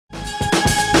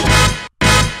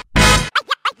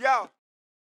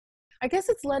I guess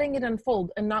it's letting it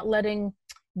unfold and not letting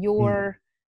your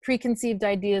preconceived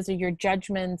ideas or your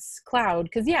judgments cloud.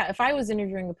 Because yeah, if I was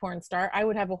interviewing a porn star, I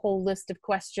would have a whole list of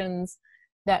questions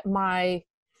that my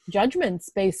judgments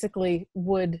basically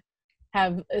would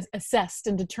have assessed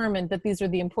and determined that these are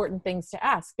the important things to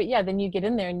ask. But yeah, then you get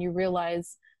in there and you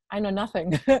realize I know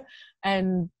nothing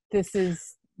and this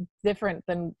is different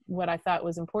than what I thought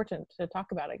was important to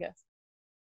talk about, I guess.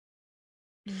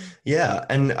 Yeah,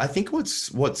 and I think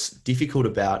what's difficult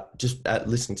about just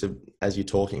listening to as you're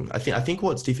talking, I think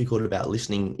what's difficult about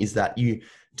listening is that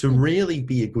to really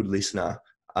be a good listener,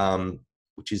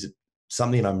 which is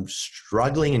something I'm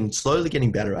struggling and slowly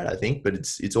getting better at, I think, but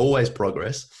it's always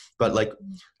progress. But like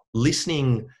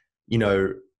listening,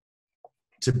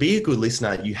 to be a good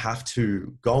listener, you have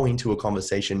to go into a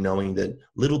conversation knowing that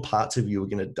little parts of you are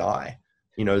going to die.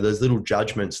 Those little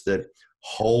judgments that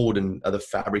hold and are the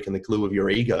fabric and the glue of your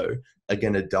ego are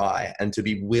going to die. And to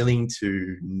be willing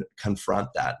to confront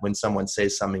that when someone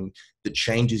says something that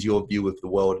changes your view of the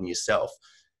world and yourself,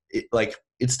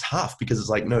 it's tough because it's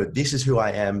like, no, this is who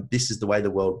I am. This is the way the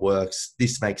world works.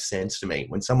 This makes sense to me.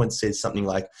 When someone says something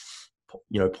like,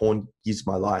 porn gives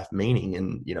my life meaning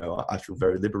and, I feel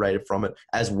very liberated from it,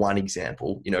 as one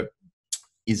example,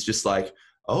 is just like,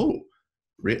 oh,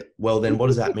 well, then what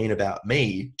does that mean about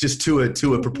me? Just to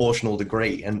a proportional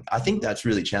degree. And I think that's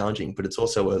really challenging, but it's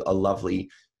also a lovely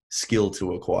skill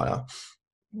to acquire.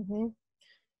 Mm-hmm.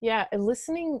 Yeah.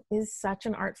 Listening is such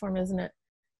an art form, isn't it?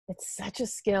 It's such a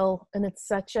skill, and it's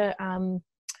such a,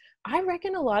 I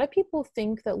reckon a lot of people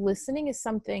think that listening is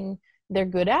something they're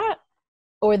good at,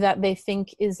 or that they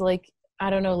think is like, I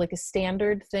don't know, like a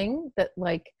standard thing that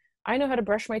like, I know how to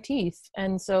brush my teeth,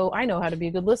 and so I know how to be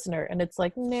a good listener. And it's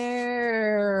like,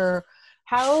 no,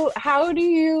 how do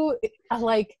you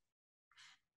like,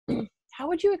 how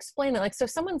would you explain it? Like, so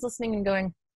someone's listening and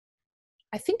going,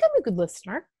 I think I'm a good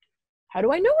listener. How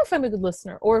do I know if I'm a good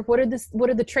listener? Or what are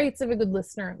the traits of a good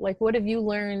listener? Like, what have you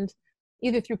learned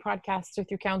either through podcasts or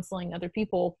through counseling other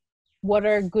people? What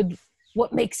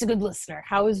makes a good listener?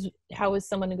 How is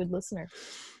someone a good listener?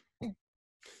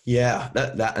 Yeah,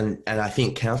 that and I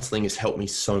think counseling has helped me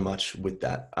so much with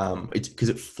that. It's because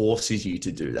it forces you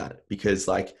to do that, because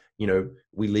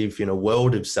we live in a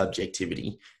world of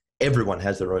subjectivity. Everyone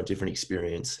has their own different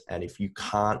experience, and if you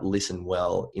can't listen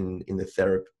well in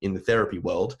the therapy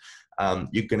world,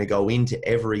 you're going to go into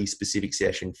every specific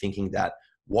session thinking that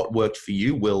what worked for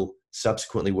you will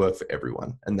subsequently work for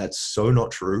everyone, and that's so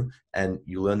not true. And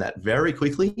you learn that very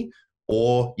quickly,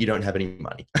 or you don't have any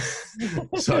money.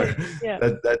 So yeah.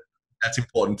 that's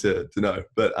important to know.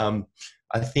 But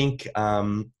I think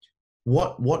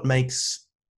what makes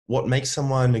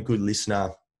someone a good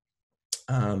listener,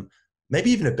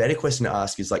 maybe even a better question to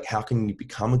ask is like, how can you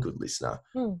become a good listener?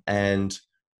 And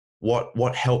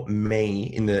what helped me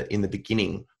in the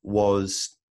beginning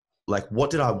was like, what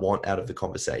did I want out of the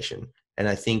conversation? And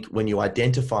I think when you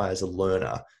identify as a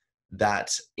learner,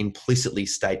 that implicitly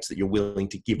states that you're willing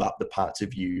to give up the parts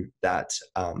of you that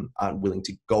aren't willing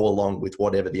to go along with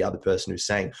whatever the other person is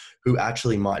saying, who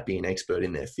actually might be an expert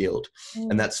in their field.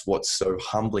 And that's what's so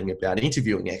humbling about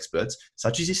interviewing experts,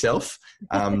 such as yourself.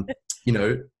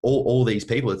 All these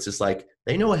people, it's just like,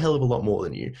 they know a hell of a lot more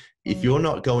than you. If you're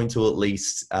not going to at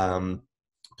least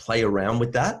play around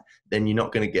with that, then you're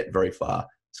not going to get very far.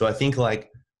 So I think like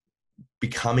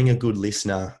becoming a good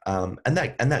listener, and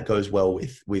that goes well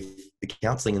with the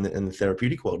counseling and the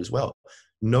therapeutic world as well.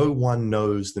 No one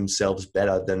knows themselves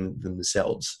better than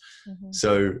themselves. Mm-hmm.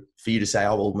 So for you to say,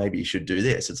 oh, well, maybe you should do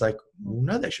this. It's like, well,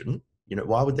 no, they shouldn't.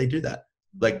 Why would they do that?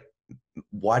 Like,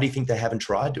 why do you think they haven't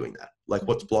tried doing that? Like,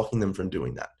 what's blocking them from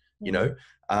doing that?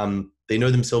 They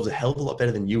know themselves a hell of a lot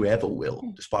better than you ever will,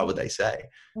 despite what they say,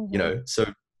 So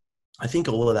I think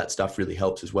all of that stuff really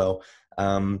helps as well.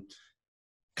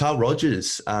 Carl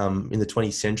Rogers in the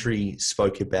 20th century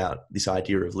spoke about this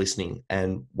idea of listening.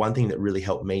 And one thing that really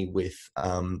helped me with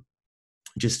in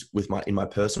my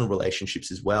personal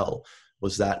relationships as well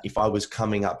was that if I was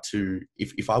coming up to,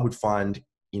 if I would find,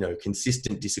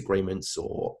 consistent disagreements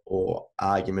or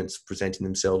arguments presenting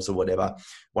themselves or whatever,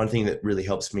 one thing that really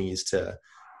helps me is to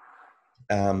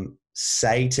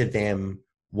say to them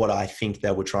what I think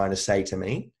they were trying to say to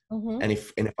me. Mm-hmm. And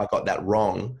if I got that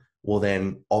wrong, well,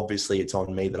 then obviously it's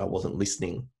on me that I wasn't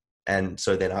listening. And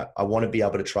so then I want to be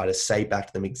able to try to say back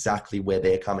to them exactly where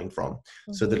they're coming from,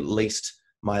 so that at least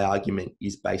my argument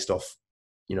is based off,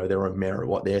 their own merit,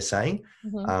 what they're saying.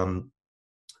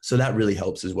 So that really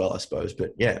helps as well, I suppose.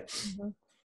 But yeah.